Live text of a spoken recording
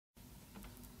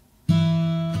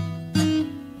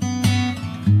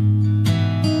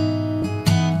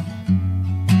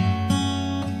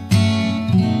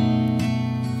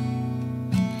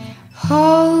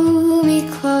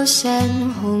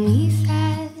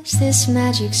this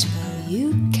magic spell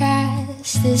you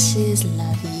cast. This is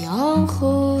la vie en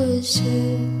rose.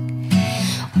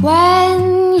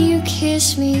 When you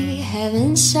kiss me,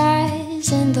 heaven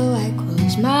sighs, and though I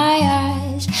close my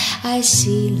eyes, I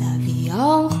see la vie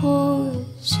en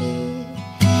rose.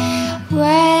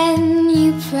 When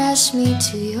you press me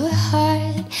to your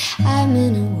heart, I'm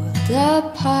in a world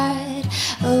apart,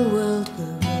 a world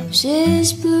where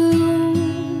roses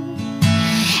bloom.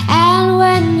 And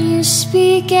when you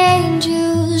speak,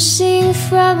 angels sing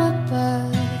from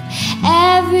above.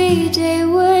 Everyday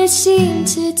words seem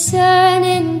to turn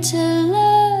into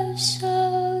love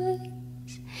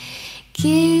songs.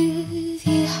 Give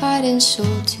your heart and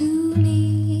soul to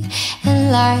me,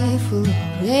 and life will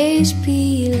always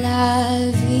be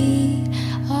la vie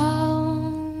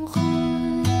en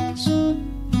rose.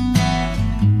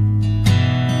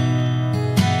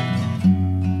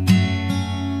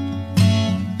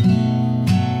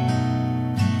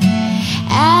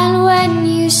 And when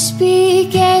you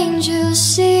speak, angels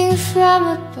sing from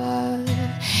above.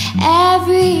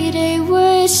 Everyday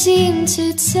words seem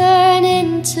to turn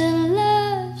into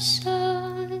love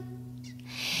songs.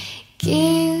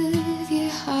 Give your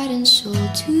heart and soul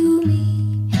to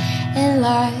me, and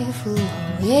life will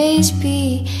always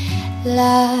be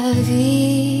la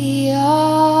vie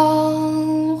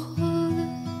en rose.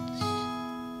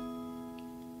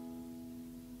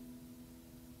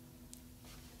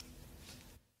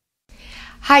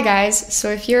 Hi guys, so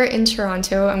if you're in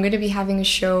Toronto, I'm going to be having a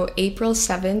show April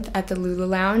 7th at the Lula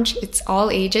Lounge. It's all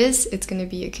ages, it's going to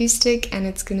be acoustic, and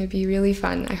it's going to be really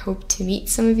fun. I hope to meet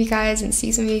some of you guys and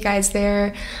see some of you guys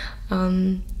there.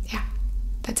 Yeah,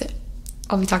 that's it.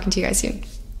 I'll be talking to you guys soon.